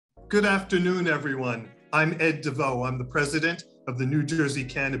Good afternoon, everyone. I'm Ed DeVoe. I'm the president of the New Jersey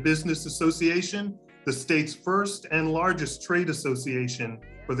CannaBusiness Association, the state's first and largest trade association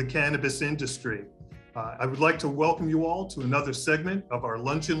for the cannabis industry. I would like to welcome you all to another segment of our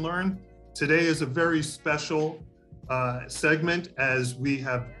Lunch and Learn. Today is a very special segment as we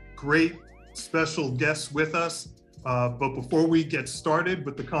have great special guests with us. But before we get started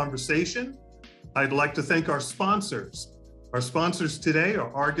with the conversation, I'd like to thank our sponsors. Our sponsors today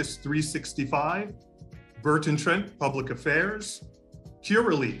are Argus 365, Burton Trent Public Affairs,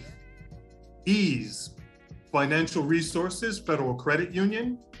 Curaleaf, Eaze, Financial Resources Federal Credit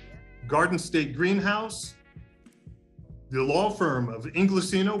Union, Garden State Greenhouse, the law firm of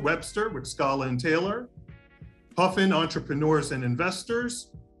Inglesino Webster with Scala and Taylor, Puffin Entrepreneurs and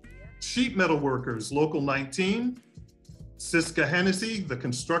Investors, Sheet Metal Workers Local 19, Syska Hennessy, the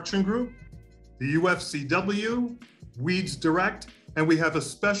construction group, the UFCW, Weeds Direct, and we have a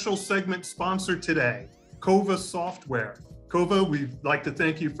special segment sponsor today, Cova Software. Cova, we'd like to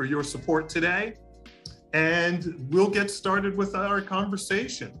thank you for your support today, and we'll get started with our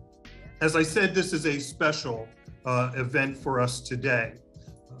conversation. As I said, this is a special event for us today.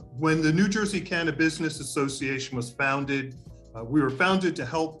 When the New Jersey CannaBusiness Association was founded, we were founded to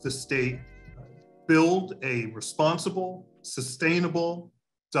help the state build a responsible, sustainable,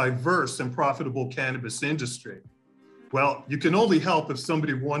 diverse, and profitable cannabis industry. Well, you can only help if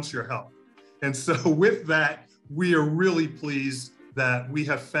somebody wants your help. And so with that, we are really pleased that we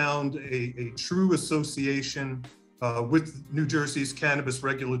have found a true association with New Jersey's Cannabis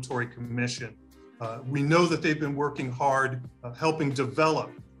Regulatory Commission. We know that they've been working hard helping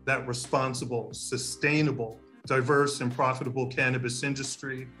develop that responsible, sustainable, diverse, and profitable cannabis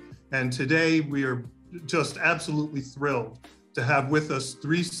industry. And today we are just absolutely thrilled to have with us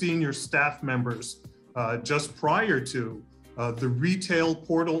 3 senior staff members just prior to the retail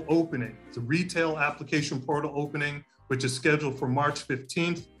portal opening, the retail application portal opening, which is scheduled for March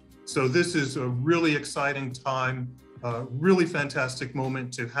 15th. So this is a really exciting time, really fantastic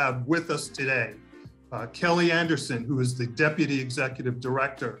moment to have with us today. Kelly Anderson, who is the Deputy Executive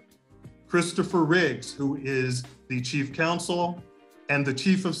Director, Christopher Riggs, who is the Chief Counsel, and the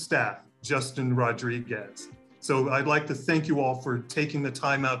Chief of Staff, Justin Rodriguez. So I'd like to thank you all for taking the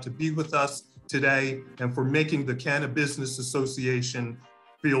time out to be with us today and for making the CannaBusiness Association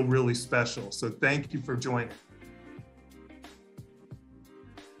feel really special. So thank you for joining.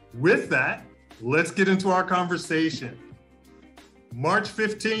 With that, let's get into our conversation. March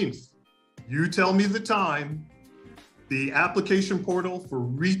 15th, you tell me the time. The application portal for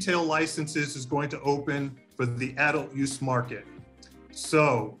retail licenses is going to open for the adult use market.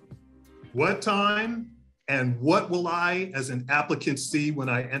 So what time and what will I as an applicant see when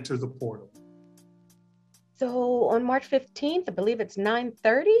I enter the portal? So on March 15th, I believe it's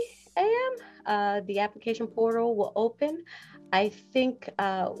 9:30 a.m., the application portal will open. I think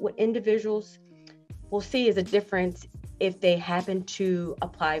what individuals will see is a difference if they happen to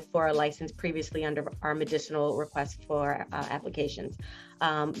apply for a license previously under our medicinal request for applications.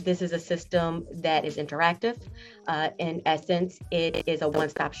 This is a system that is interactive. In essence, it is a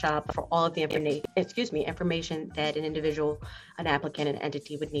one-stop shop for all of the information that an individual, an applicant, an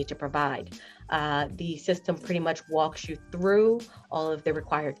entity would need to provide. The system pretty much walks you through all of the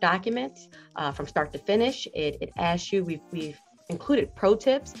required documents from start to finish. It asks you, we've included pro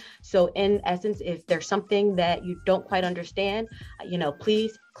tips. So in essence, if there's something that you don't quite understand,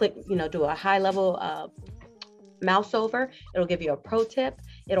 please click, do a high level mouse over. It'll give you a pro tip.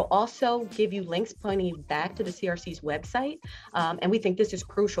 It'll also give you links pointing you back to the CRC's website. And we think this is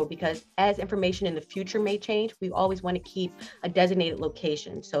crucial because as information in the future may change, we always want to keep a designated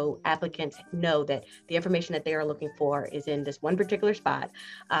location so applicants know that the information that they are looking for is in this one particular spot.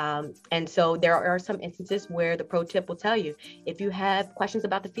 And so there are some instances where the pro tip will tell you, if you have questions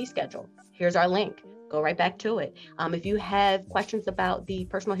about the fee schedule, here's our link. Go right back to it. If you have questions about the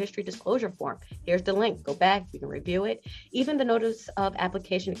personal history disclosure form, here's the link. Go back, you can review it. Even the notice of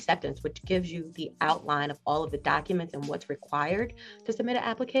application acceptance, which gives you the outline of all of the documents and what's required to submit an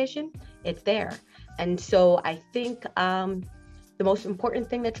application, it's there. And so I think the most important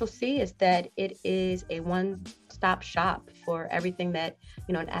thing that you'll see is that it is a one-stop shop for everything that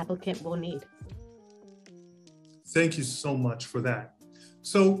an applicant will need. Thank you so much for that.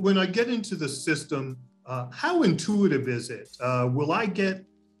 So when I get into the system, how intuitive is it? Will I get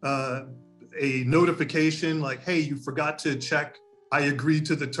a notification like, hey, you forgot to check, I agree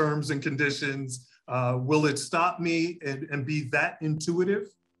to the terms and conditions? Will it stop me and be that intuitive?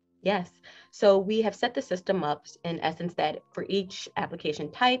 Yes. So we have set the system up in essence that for each application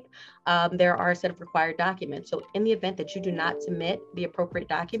type, there are a set of required documents. So in the event that you do not submit the appropriate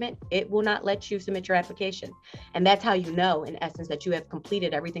document, it will not let you submit your application. And that's how you know, in essence, that you have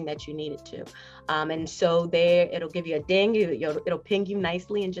completed everything that you needed to. And so there, it'll give you a ding, it'll ping you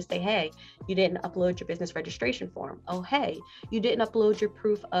nicely and just say, hey, you didn't upload your business registration form. Oh, hey, you didn't upload your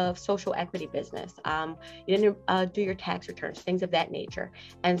proof of social equity business. You didn't do your tax returns, things of that nature.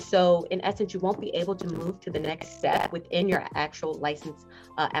 And so in essence, you won't be able to move to the next step within your actual license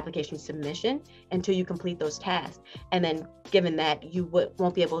application submission until you complete those tasks. And then given that, you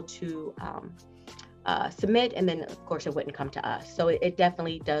won't be able to submit, and then of course it wouldn't come to us. So it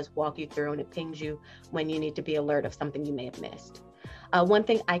definitely does walk you through, and it pings you when you need to be alert of something you may have missed. One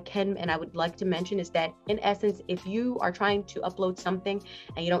thing I would like to mention is that in essence, if you are trying to upload something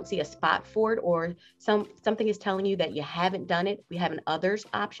and you don't see a spot for it, or something is telling you that you haven't done it, we have an others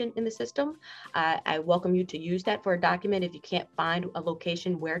option in the system. I welcome you to use that for a document. If you can't find a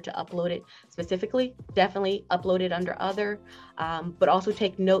location where to upload it specifically, definitely upload it under other, but also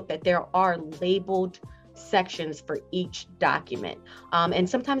take note that there are labeled sections for each document. And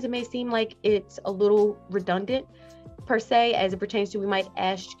sometimes it may seem like it's a little redundant per se, as it pertains to, we might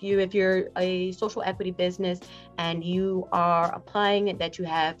ask you if you're a social equity business and you are applying that you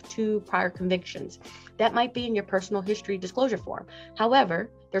have 2 prior convictions. That might be in your personal history disclosure form. However,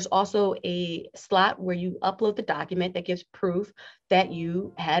 there's also a slot where you upload the document that gives proof that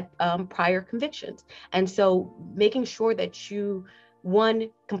you had prior convictions. And so making sure that you, one,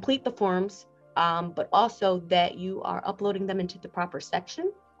 complete the forms, but also that you are uploading them into the proper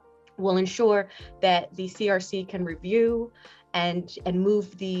section will ensure that the CRC can review and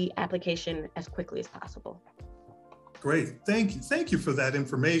move the application as quickly as possible. Great, thank you for that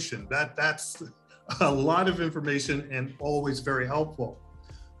information. That's a lot of information and always very helpful.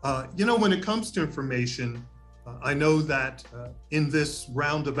 When it comes to information, I know that in this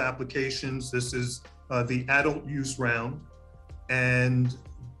round of applications, this is the adult use round, and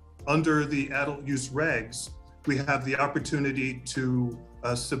under the adult use regs, we have the opportunity to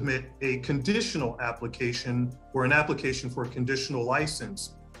submit a conditional application or an application for a conditional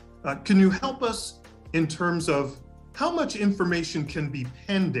license. Can you help us in terms of how much information can be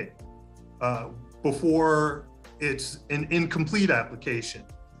pending before it's an incomplete application?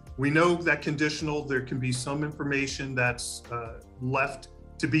 We know that conditional, there can be some information that's left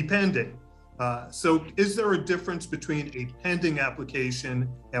to be pending. So is there a difference between a pending application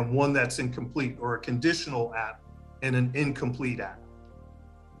and one that's incomplete, or a conditional app and an incomplete app?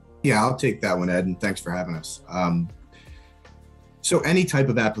 Yeah, I'll take that one, Ed, and thanks for having us. So any type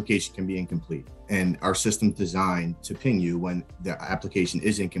of application can be incomplete, and our system's designed to ping you when the application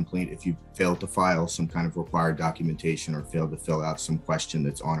is incomplete if you fail to file some kind of required documentation or fail to fill out some question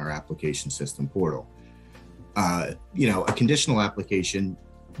that's on our application system portal. A conditional application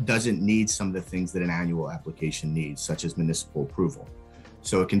doesn't need some of the things that an annual application needs, such as municipal approval.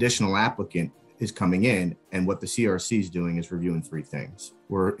 So a conditional applicant is coming in, and what the CRC is doing is reviewing 3 things.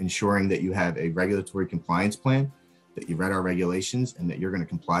 We're ensuring that you have a regulatory compliance plan, that you read our regulations and that you're going to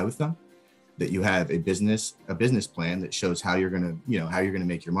comply with them, that you have a business plan that shows how you're going to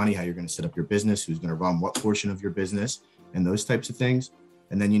make your money, how you're going to set up your business, who's going to run what portion of your business, and those types of things.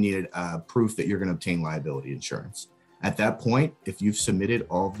 And then you needed proof that you're going to obtain liability insurance. At that point, if you've submitted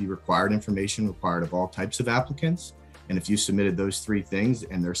all of the required information required of all types of applicants, and if you submitted those 3 things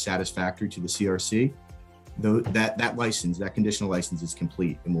and they're satisfactory to the CRC, that license, that conditional license is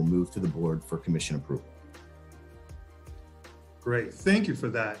complete and will move to the board for commission approval. Great, thank you for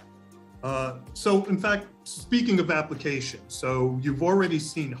that. So in fact, speaking of applications, so you've already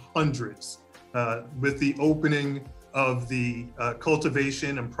seen hundreds with the opening of the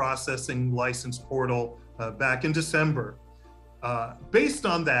cultivation and processing license portal back in December. Based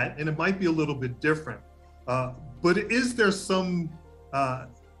on that, and it might be a little bit different, but is there some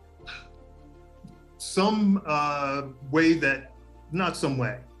way that, not some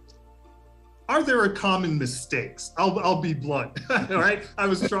way, are there common mistakes? I'll be blunt, all right? I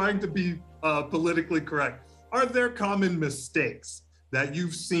was trying to be politically correct. Are there common mistakes that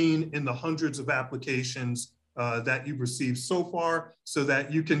you've seen in the hundreds of applications that you've received so far, so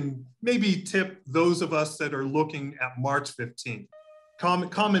that you can maybe tip those of us that are looking at March 15th?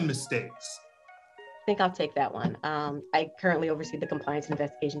 Common mistakes. I think I'll take that one. I currently oversee the Compliance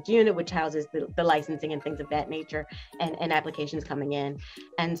Investigations Unit, which houses the licensing and things of that nature, and applications coming in.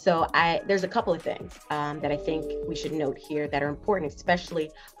 And so there's a couple of things that I think we should note here that are important,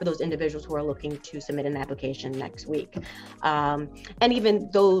 especially for those individuals who are looking to submit an application next week. And even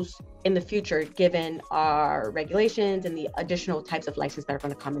those in the future, given our regulations and the additional types of license that are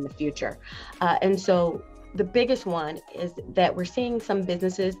going to come in the future. And so the biggest one is that we're seeing some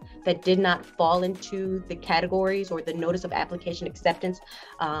businesses that did not fall into the categories or the notice of application acceptance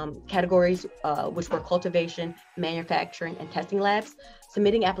categories, which were cultivation, manufacturing, and testing labs,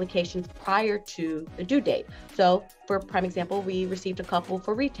 submitting applications prior to the due date. So for prime example, we received a couple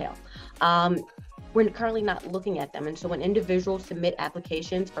for retail. We're currently not looking at them. And so when individuals submit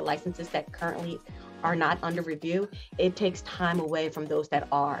applications for licenses that currently are not under review, it takes time away from those that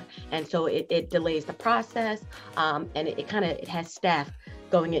are. And so it delays the process, and it has staff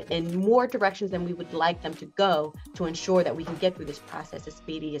going in more directions than we would like them to go to ensure that we can get through this process as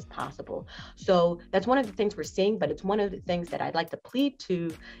speedy as possible. So that's one of the things we're seeing, but it's one of the things that I'd like to plead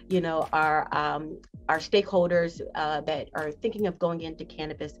to, our stakeholders that are thinking of going into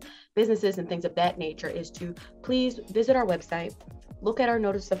cannabis businesses and things of that nature, is to please visit our website, look at our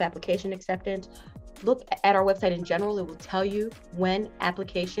notice of application acceptance, look at our website in general. It will tell you when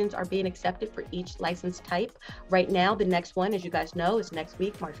applications are being accepted for each license type. Right now, the next one, as you guys know, is next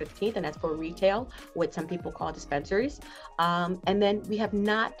week, March 15th, and that's for retail, what some people call dispensaries. And then we have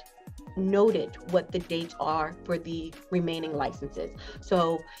not noted what the dates are for the remaining licenses.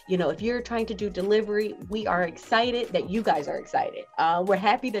 So, if you're trying to do delivery, we are excited that you guys are excited. We're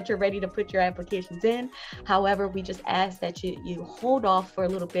happy that you're ready to put your applications in. However, we just ask that you hold off for a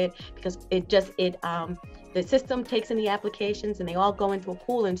little bit, because the system takes in the applications and they all go into a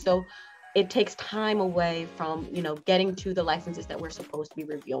pool. And so it takes time away from, getting to the licenses that we're supposed to be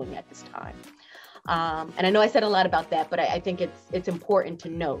reviewing at this time. And I know I said a lot about that, but I think it's important to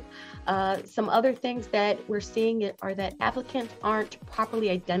note. Some other things that we're seeing are that applicants aren't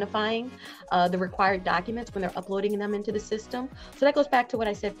properly identifying the required documents when they're uploading them into the system. So that goes back to what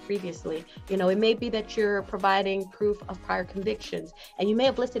I said previously. It may be that you're providing proof of prior convictions, and you may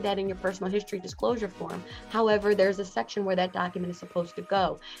have listed that in your personal history disclosure form. However, there's a section where that document is supposed to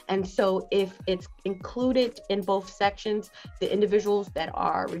go. And so if it's included in both sections, the individuals that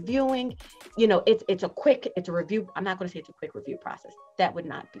are reviewing, it's a review. I'm not going to say it's a quick review process. That would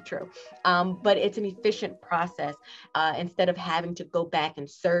not be true. But it's an efficient process instead of having to go back and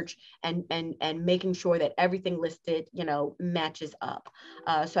search and making sure that everything listed, matches up.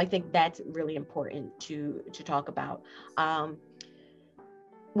 So I think that's really important to talk about.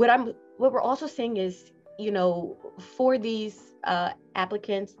 What we're also seeing is, for these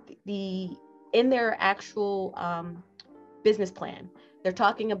applicants, in their actual business plan, they're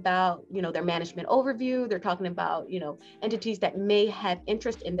talking about, their management overview. They're talking about, entities that may have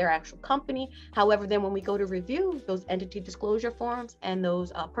interest in their actual company. However, then when we go to review those entity disclosure forms and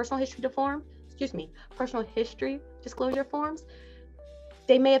those personal history disclosure forms,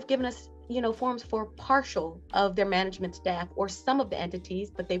 they may have given us, forms for partial of their management staff or some of the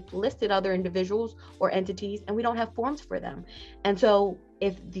entities, but they've listed other individuals or entities and we don't have forms for them. And so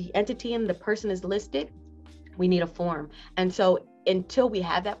if the entity and the person is listed, we need a form. And so until we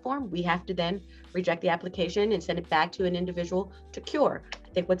have that form, we have to then reject the application and send it back to an individual to cure. I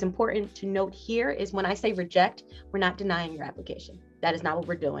think what's important to note here is when I say reject, we're not denying your application. That is not what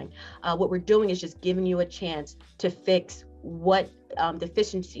we're doing. What we're doing is just giving you a chance to fix what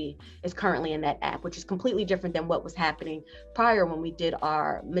deficiency is currently in that app, which is completely different than what was happening prior when we did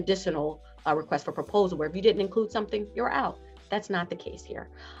our medicinal request for proposal, where if you didn't include something, you're out. That's not the case here.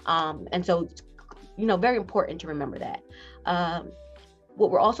 And so very important to remember that. What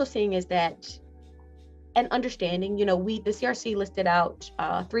we're also seeing is that, and understanding, the CRC listed out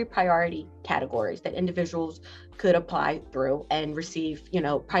 3 priority categories that individuals could apply through and receive,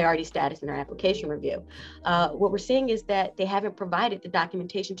 priority status in their application review. What we're seeing is that they haven't provided the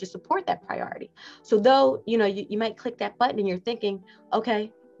documentation to support that priority. So though, you might click that button and you're thinking,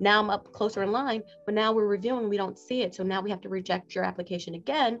 okay, now I'm up closer in line, but now we're reviewing, we don't see it. So now we have to reject your application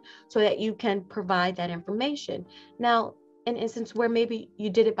again so that you can provide that information. Now, in an instance where maybe you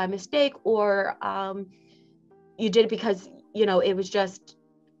did it by mistake, or you did it because, it was just,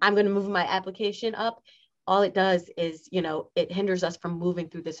 I'm going to move my application up. All it does is, it hinders us from moving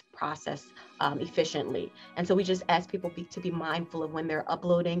through this process efficiently. And so we just ask people to be mindful of when they're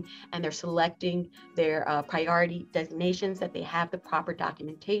uploading and they're selecting their priority designations, that they have the proper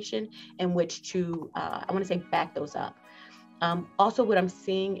documentation in which to, I want to say, back those up. Also, what I'm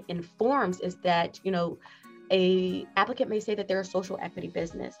seeing in forms is that, a applicant may say that they're a social equity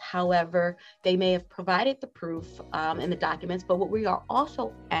business. However, they may have provided the proof in the documents, but what we are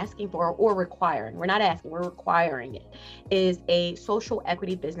also asking for, or requiring, we're not asking, we're requiring it, is a social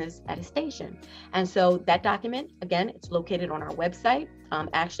equity business attestation. And so that document, again, it's located on our website.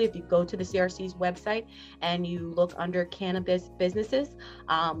 Actually, if you go to the CRC's website and you look under cannabis businesses,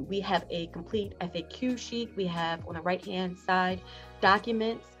 we have a complete FAQ sheet. We have on the right-hand side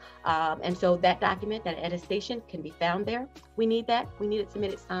documents. And so that document, that attestation, can be found there. We need that. We need it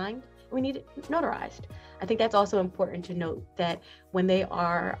submitted signed. We need it notarized. I think that's also important to note, that when they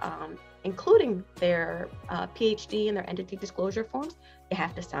are including their PhD and their entity disclosure forms, you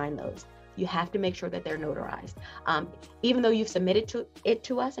have to sign those. You have to make sure that they're notarized. Even though you've submitted it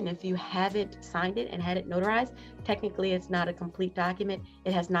to us, and if you haven't signed it and had it notarized, technically it's not a complete document.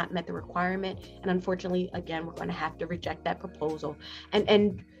 It has not met the requirement. And unfortunately, again, we're going to have to reject that proposal.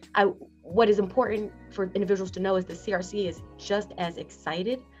 And what is important for individuals to know is the CRC is just as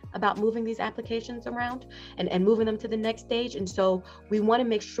excited about moving these applications around and moving them to the next stage. And so we want to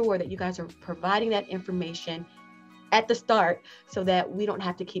make sure that you guys are providing that information at the start, so that we don't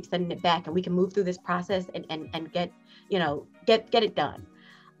have to keep sending it back, and we can move through this process and get it done.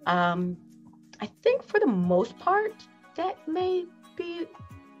 I think for the most part, that may be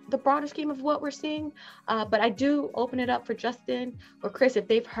the broader scheme of what we're seeing. But I do open it up for Justin or Chris if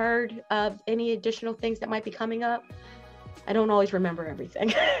they've heard of any additional things that might be coming up. I don't always remember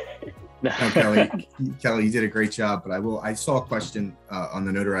everything. No, Kelly, you did a great job, but I saw a question on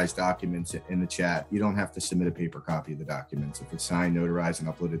the notarized documents in the chat. You don't have to submit a paper copy of the documents. If it's signed, notarized, and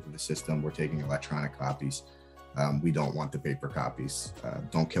uploaded to the system, we're taking electronic copies. We don't want the paper copies.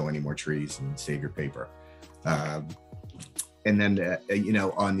 Don't kill any more trees and save your paper. And then,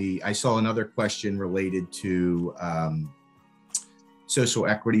 I saw another question related to social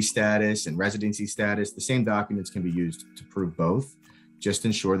equity status and residency status. The same documents can be used to prove both. Just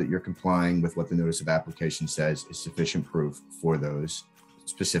ensure that you're complying with what the notice of application says is sufficient proof for those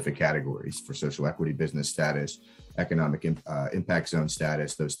specific categories, for social equity, business status, economic impact zone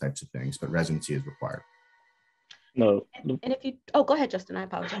status, those types of things, but residency is required. No. And if you, go ahead, Justin, I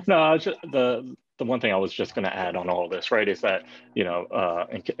apologize. No, the one thing I was just going to add on all this, right, is that,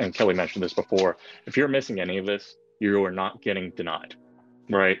 and Kelly mentioned this before, if you're missing any of this, you are not getting denied,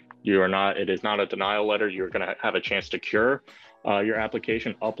 right? It is not a denial letter. You're going to have a chance to cure your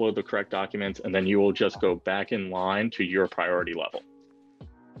application, upload the correct documents, and then you will just go back in line to your priority level.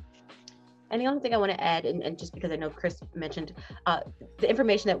 And the only thing I want to add, and just because I know Chris mentioned the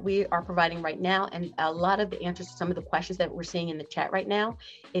information that we are providing right now, and a lot of the answers to some of the questions that we're seeing in the chat right now,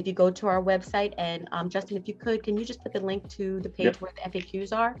 if you go to our website, and Justin, if you could, can you just put the link to the page where the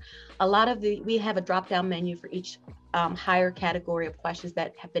FAQs are? We have a drop-down menu for each higher category of questions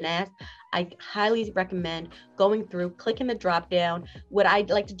that have been asked. I highly recommend going through, clicking the drop down. What I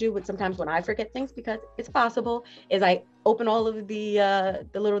like to do sometimes when I forget things, because it's possible, is I open all of the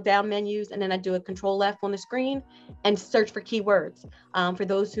little down menus, and then I do a control F on the screen and search for keywords. For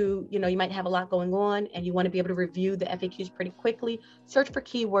those who, you might have a lot going on and you want to be able to review the FAQs pretty quickly, search for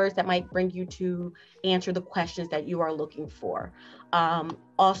keywords that might bring you to answer the questions that you are looking for.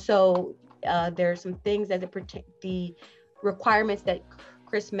 Also, there are some things as it pertains the requirements that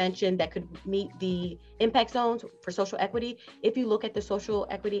Chris mentioned that could meet the impact zones for social equity. If you look at the social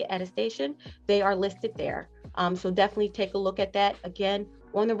equity attestation, they are listed there. So definitely take a look at that. Again,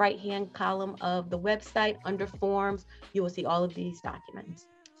 on the right-hand column of the website, under forms, you will see all of these documents.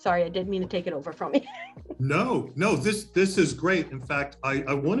 Sorry, I didn't mean to take it over from you. No, this is great. In fact,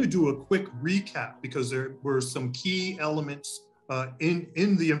 I want to do a quick recap, because there were some key elements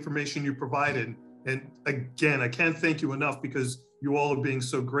in the information you provided. And again, I can't thank you enough, because you all are being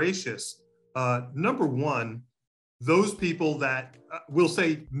so gracious. Number one, those people that we'll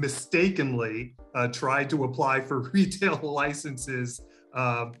say mistakenly tried to apply for retail licenses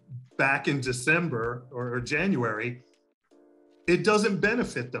back in December or January, it doesn't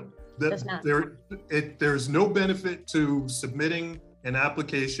benefit them. There's no benefit to submitting an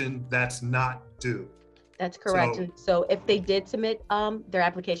application that's not due. That's correct. And so if they did submit, their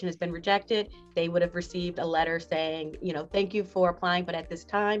application has been rejected, they would have received a letter saying, thank you for applying, but at this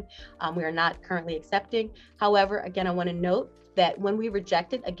time, we are not currently accepting. However, again, I want to note that when we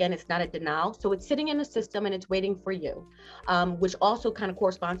reject it, again, it's not a denial. So it's sitting in the system and it's waiting for you, which also kind of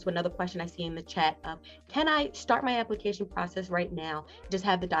corresponds to another question I see in the chat of, can I start my application process right now, just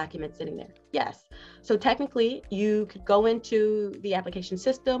have the document sitting there? Yes. So technically you could go into the application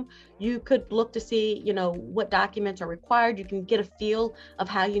system, you could look to see, what documents are required. You can get a feel of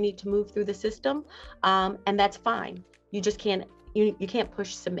how you need to move through the system. And that's fine. You just can't you can't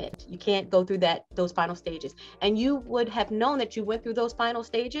push submit. You can't go through those final stages. And you would have known that you went through those final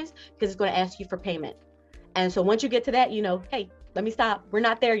stages because it's going to ask you for payment. And so once you get to that, hey, let me stop. We're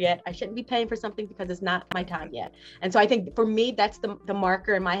not there yet. I shouldn't be paying for something because it's not my time yet. And so I think for me, that's the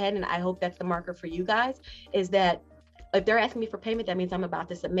marker in my head. And I hope that's the marker for you guys, is that if they're asking me for payment, that means I'm about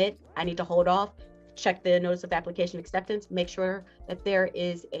to submit. I need to hold off, check the notice of application acceptance, make sure that there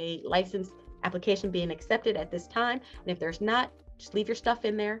is a license application being accepted at this time. And if there's not, just leave your stuff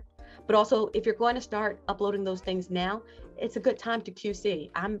in there. But also, if you're going to start uploading those things now, it's a good time to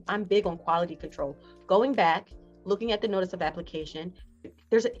QC. I'm big on quality control. Going back, looking at the notice of application,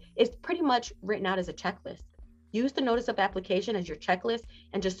 it's pretty much written out as a checklist. Use the notice of application as your checklist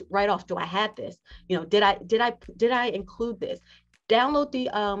and just write off, do I have this? You know, did I include this? Download the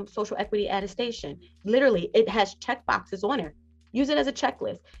social equity attestation. Literally, it has check boxes on it. Use it as a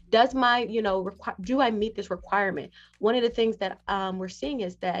checklist. Does my, do I meet this requirement? One of the things that we're seeing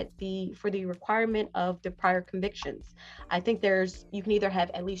is that for the requirement of the prior convictions, I think you can either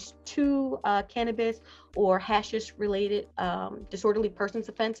have at least 2 cannabis or hashish related disorderly persons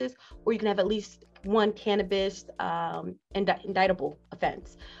offenses, or you can have at least 1 cannabis indictable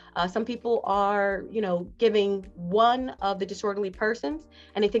offense. Some people are, giving 1 of the disorderly persons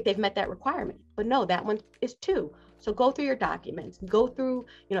and they think they've met that requirement, but no, that one is 2. So go through your documents, go through,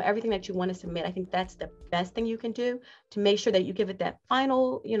 everything that you want to submit. I think that's the best thing you can do to make sure that you give it that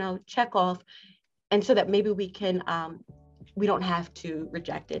final, check off, and so that maybe we don't have to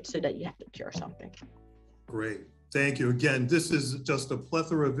reject it, so that you have to cure something. Great, thank you. Again, this is just a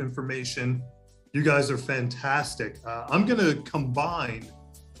plethora of information. You guys are fantastic. I'm going to combine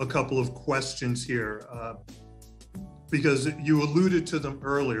a couple of questions here because you alluded to them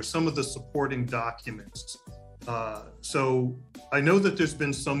earlier, some of the supporting documents. So I know that there's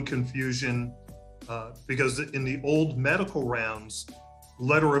been some confusion because in the old medical rounds,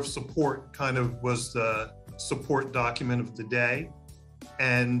 letter of support kind of was the support document of the day.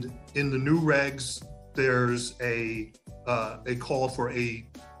 And in the new regs, there's a call for a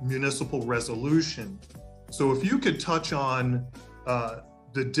municipal resolution. So if you could touch on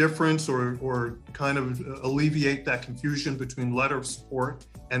the difference or kind of alleviate that confusion between letter of support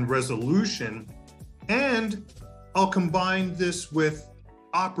and resolution. And I'll combine this with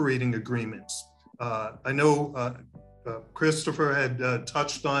operating agreements. I know Christopher had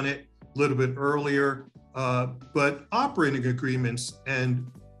touched on it a little bit earlier, but operating agreements and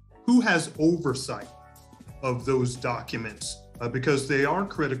who has oversight of those documents, because they are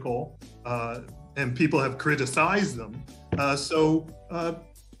critical and people have criticized them. So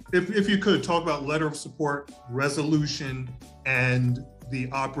if you could talk about letter of support, resolution, and the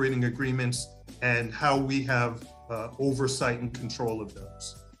operating agreements, and how we have oversight and control of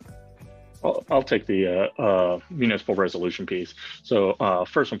those. I'll take the municipal resolution piece. So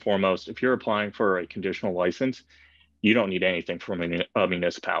first and foremost, if you're applying for a conditional license, you don't need anything from a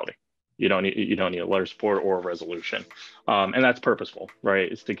municipality. You don't need a letter of support or a resolution, and that's purposeful,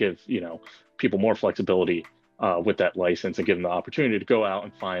 right? It's to give people more flexibility with that license and give them the opportunity to go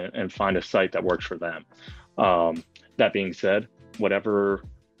out and find a site that works for them. That being said, whatever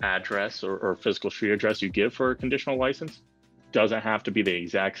address or physical street address you give for a conditional license doesn't have to be the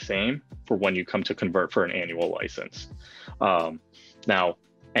exact same for when you come to convert for an annual license. Now,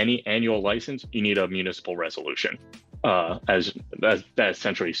 any annual license, you need a municipal resolution, as that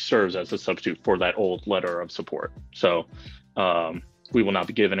essentially serves as a substitute for that old letter of support. So we will not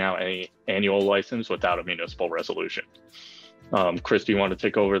be giving out any annual license without a municipal resolution. Chris, do you want to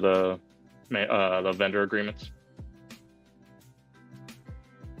take over the vendor agreements?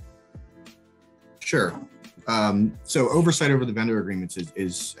 Sure. So oversight over the vendor agreements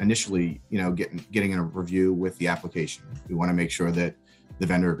is initially, getting a review with the application. We want to make sure that the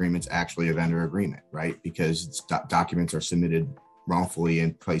vendor agreement's actually a vendor agreement, right? Because documents are submitted wrongfully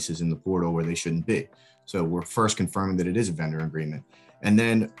in places in the portal where they shouldn't be. So we're first confirming that it is a vendor agreement. And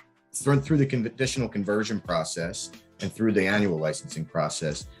then through the conditional conversion process and through the annual licensing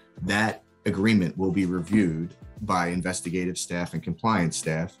process, that agreement will be reviewed by investigative staff and compliance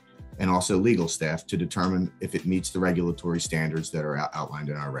staff, and also legal staff, to determine if it meets the regulatory standards that are outlined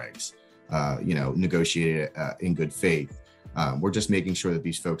in our regs, negotiated in good faith. We're just making sure that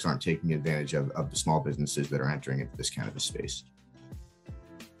these folks aren't taking advantage of the small businesses that are entering into this cannabis space.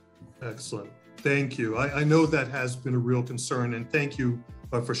 Excellent. Thank you. I know that has been a real concern, and thank you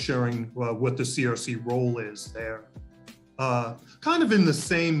for sharing what the CRC role is there. Kind of in the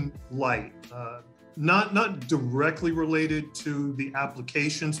same light, not directly related to the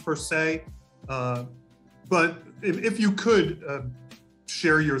applications per se, but if you could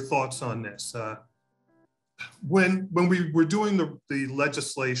share your thoughts on this. When we were doing the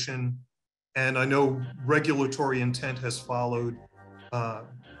legislation, and I know regulatory intent has followed,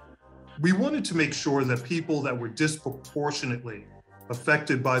 we wanted to make sure that people that were disproportionately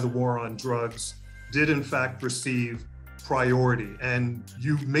affected by the war on drugs did in fact receive priority. And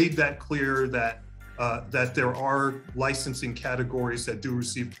you made that clear that that there are licensing categories that do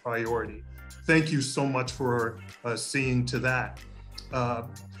receive priority. Thank you so much for seeing to that.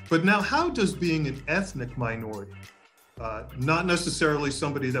 But now, how does being an ethnic minority, not necessarily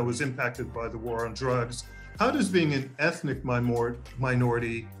somebody that was impacted by the war on drugs, how does being an ethnic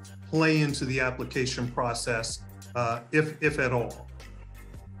minority play into the application process, if at all?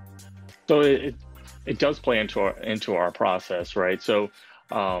 So it does play into our process, right? So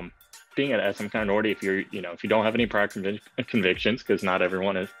being an ethnic minority, if you don't have any prior convictions, because not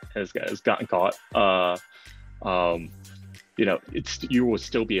everyone has gotten caught, you will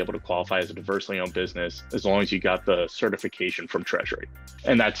still be able to qualify as a diversely owned business as long as you got the certification from Treasury,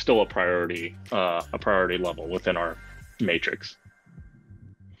 and that's still a priority level within our matrix.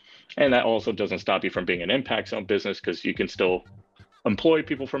 And that also doesn't stop you from being an impact zone business, because you can still employ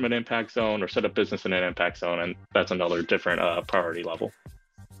people from an impact zone or set up business in an impact zone, and that's another different priority level.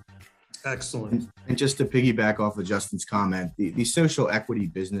 Excellent. And just to piggyback off of Justin's comment, the social equity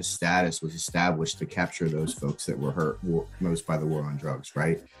business status was established to capture those folks that were hurt most by the war on drugs,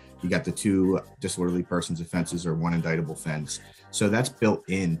 right? You got the 2 disorderly persons offenses or 1 indictable offense. So that's built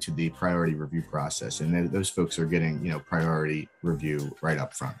into the priority review process. And then those folks are getting, priority review right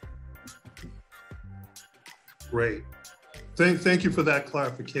up front. Great. Thank you for that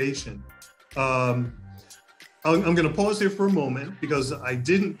clarification. I'm going to pause here for a moment because I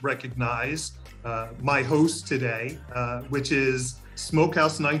didn't recognize my host today, which is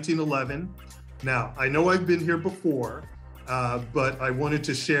Smokehouse 1911. Now, I know I've been here before, but I wanted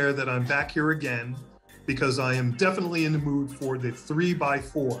to share that I'm back here again because I am definitely in the mood for the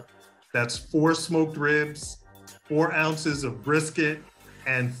 3x4. That's 4 smoked ribs, 4 ounces of brisket,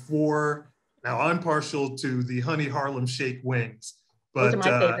 and 4, now I'm partial to the Honey Harlem Shake wings. But, those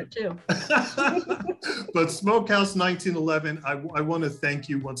are my favorite too. But Smokehouse 1911, I want to thank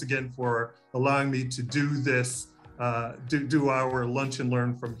you once again for allowing me to do this, do our lunch and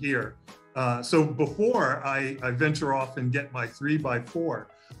learn from here. So before I venture off and get my 3x4,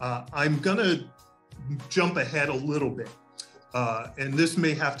 I'm gonna jump ahead a little bit. And this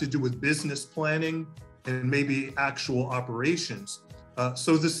may have to do with business planning and maybe actual operations.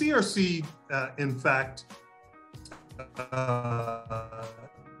 So the CRC, in fact,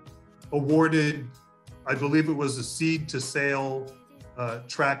 awarded, I believe it was a seed to sale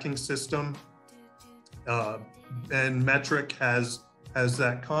tracking system, and Metric has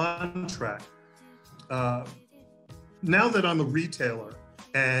that contract. Now that I'm a retailer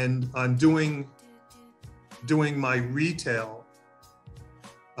and I'm doing my retail,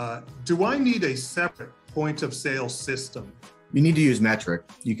 do I need a separate point of sale system? You need to use Metric.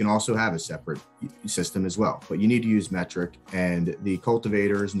 You can also have a separate system as well, but you need to use Metric, and the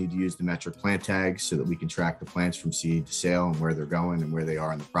cultivators need to use the Metric plant tags so that we can track the plants from seed to sale and where they're going and where they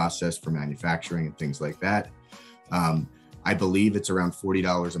are in the process for manufacturing and things like that. I believe it's around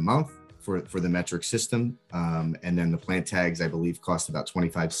 $40 a month for the Metric system. And then the plant tags, I believe, cost about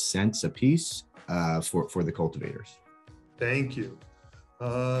 25 cents a piece for the cultivators. Thank you.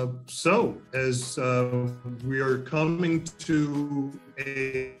 So as we are coming to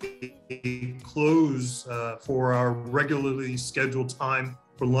a close for our regularly scheduled time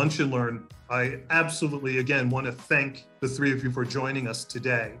for Lunch and Learn, I absolutely, again, want to thank the 3 of you for joining us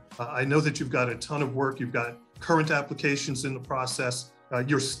today. I know that you've got a ton of work. You've got current applications in the process.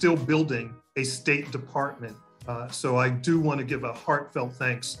 You're still building a state department. So I do want to give a heartfelt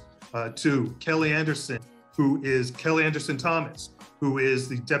thanks to Kelly Anderson Thomas, who is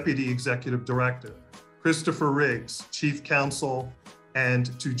the Deputy Executive Director, Christopher Riggs, Chief Counsel,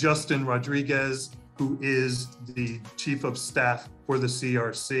 and to Justin Rodriguez, who is the Chief of Staff for the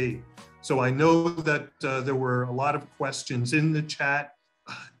CRC. So I know that there were a lot of questions in the chat.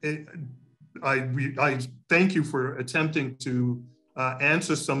 I thank you for attempting to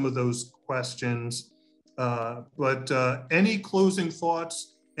answer some of those questions, but any closing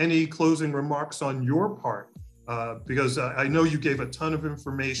thoughts, any closing remarks on your part? Because I know you gave a ton of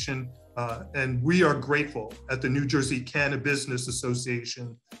information, and we are grateful at the New Jersey CannaBusiness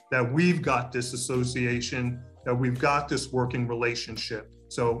Association that we've got this association, that we've got this working relationship.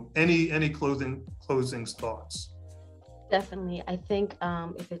 So any closing thoughts? Definitely. I think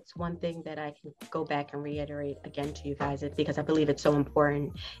if it's one thing that I can go back and reiterate again to you guys, because I believe it's so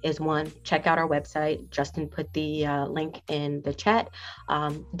important, is 1, check out our website. Justin put the link in the chat.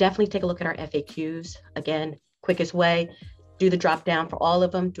 Definitely take a look at our FAQs. Again, quickest way, do the drop down for all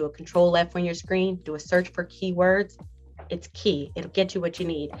of them, do a Control F on your screen, do a search for keywords, It's key. It'll get you what you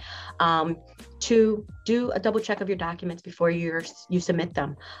need. To do a double check of your documents before you submit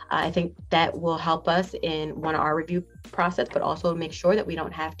them. I think that will help us in our review process, but also make sure that we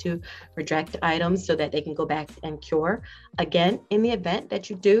don't have to reject items so that they can go back and cure. Again, in the event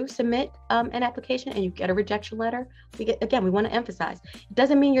that you do submit an application and you get a rejection letter, we want to emphasize, it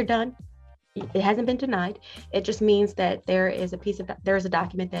doesn't mean you're done. It hasn't been denied. It just means that there is a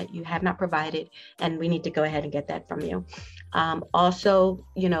document that you have not provided, and we need to go ahead and get that from you. Also,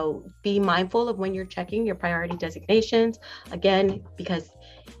 be mindful of when you're checking your priority designations. Again, because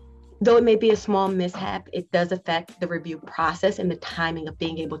though it may be a small mishap, it does affect the review process and the timing of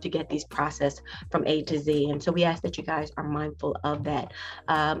being able to get these processed from A to Z. And so we ask that you guys are mindful of that.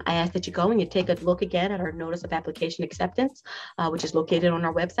 I ask that you go and you take a look again at our notice of application acceptance, which is located on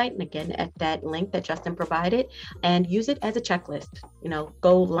our website. And again, at that link that Justin provided, and use it as a checklist.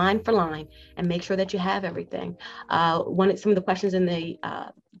 Go line for line and make sure that you have everything. Some of the questions in the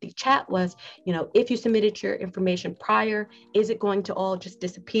chat was, if you submitted your information prior, is it going to all just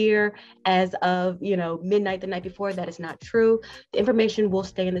disappear as of, midnight the night before? That is not true. The information will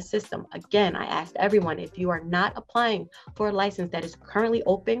stay in the system. Again, I asked everyone, if you are not applying for a license that is currently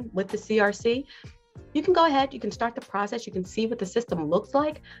open with the CRC, you can go ahead, you can start the process, you can see what the system looks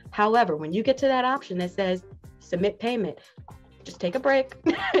like. However, when you get to that option that says submit payment, just take a break,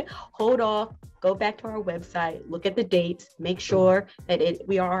 hold off, go back to our website, look at the dates, make sure that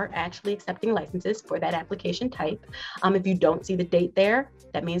we are actually accepting licenses for that application type. If you don't see the date there,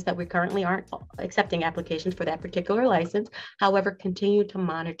 that means that we currently aren't accepting applications for that particular license. However, continue to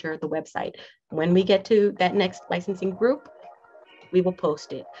monitor the website. When we get to that next licensing group, we will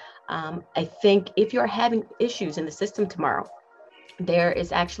post it. I think if you're having issues in the system tomorrow, there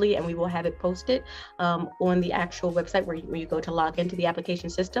is actually, and we will have it posted on the actual website where you go to log into the application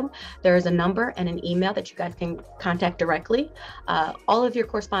system. There is a number and an email that you guys can contact directly. All of your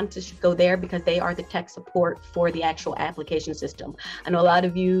correspondences should go there because they are the tech support for the actual application system. I know a lot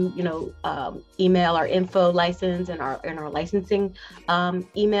of you, email our info license and our licensing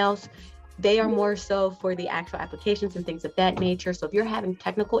emails. They are more so for the actual applications and things of that nature. So if you're having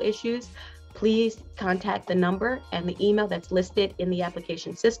technical issues, please contact the number and the email that's listed in the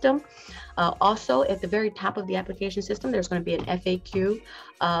application system. Also, at the very top of the application system, there's going to be an FAQ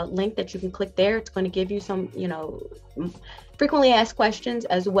link that you can click there. It's going to give you some, frequently asked questions,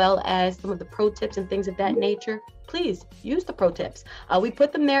 as well as some of the pro tips and things of that nature. Please use the pro tips. We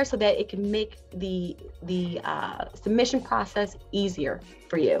put them there so that it can make the submission process easier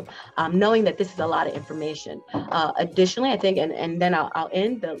for you, knowing that this is a lot of information. Additionally, I think, and then I'll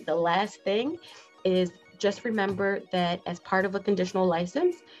end, the last thing is just remember that as part of a conditional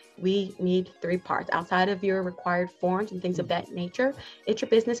license, we need 3 parts outside of your required forms and things of that nature. It's your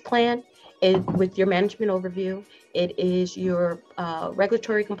business plan, with your management overview, it is your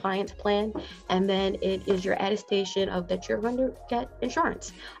regulatory compliance plan, and then it is your attestation of that you're going to get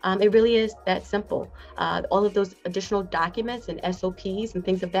insurance. It really is that simple. All of those additional documents and SOPs and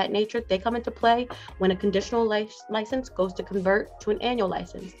things of that nature, they come into play when a conditional license goes to convert to an annual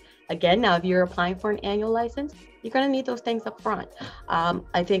license. Again, now if you're applying for an annual license, you're going to need those things up front.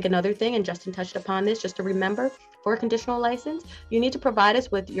 I think another thing, and Justin touched upon this, just to remember, for a conditional license, you need to provide us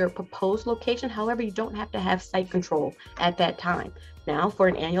with your proposed location. However, you don't have to have site control at that time. Now, for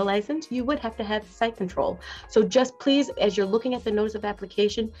an annual license, you would have to have site control. So just please, as you're looking at the notice of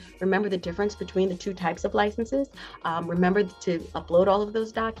application, remember the difference between the 2 types of licenses. Remember to upload all of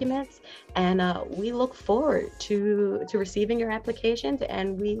those documents. And we look forward to receiving your applications,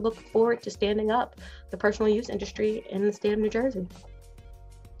 and we look forward to standing up the personal use industry in the state of New Jersey.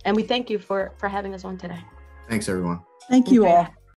 And we thank you for having us on today. Thanks, everyone. Thank you all.